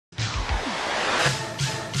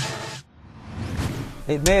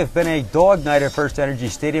It may have been a dog night at First Energy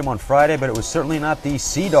Stadium on Friday, but it was certainly not the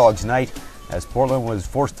Sea Dogs night, as Portland was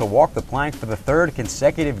forced to walk the plank for the third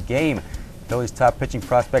consecutive game. Phillies top pitching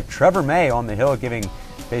prospect Trevor May on the hill, giving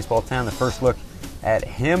Baseball Town the first look at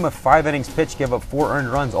him. 5 innings pitched, gave up 4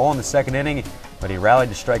 earned runs all in the second inning, but he rallied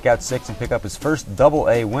to strike out 6 and pick up his first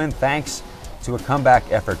Double-A win thanks to a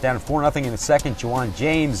comeback effort. Down 4-0 in the second, Juwan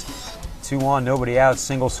James, 2 on, nobody out,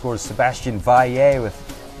 single scores Sebastian Valle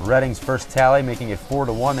with Redding's first tally, making it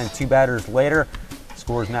 4-1. Then 2 batters later,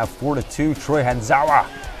 scores now 4-2. Troy Hanzawa,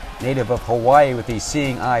 native of Hawaii, with the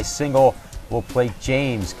seeing eye single, will plate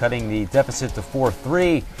James, cutting the deficit to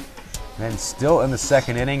 4-3. Then still in the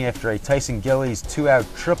second inning, after a Tyson Gillies 2-out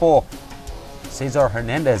triple, Cesar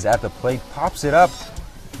Hernandez at the plate pops it up.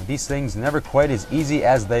 These things never quite as easy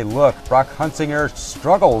as they look. Brock Hunsinger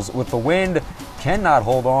struggles with the wind, cannot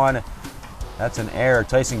hold on. That's an error.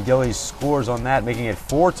 Tyson Gillies scores on that, making it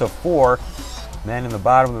 4-4. Then in the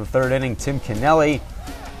bottom of the third inning, Tim Kennelly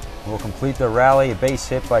will complete the rally. A base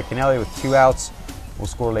hit by Kennelly with 2 outs will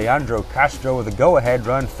score Leandro Castro with a go-ahead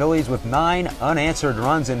run. Phillies with 9 unanswered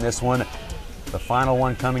runs in this one. The final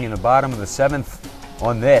one coming in the bottom of the 7th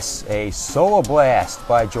on this. A solo blast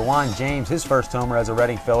by Juwan James, his first homer as a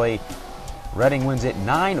Reading Philly. Reading wins it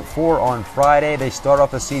 9-4 on Friday. They start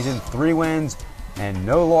off the season 3 wins and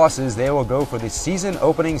no losses. They will go for the season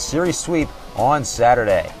opening series sweep on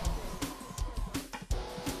Saturday.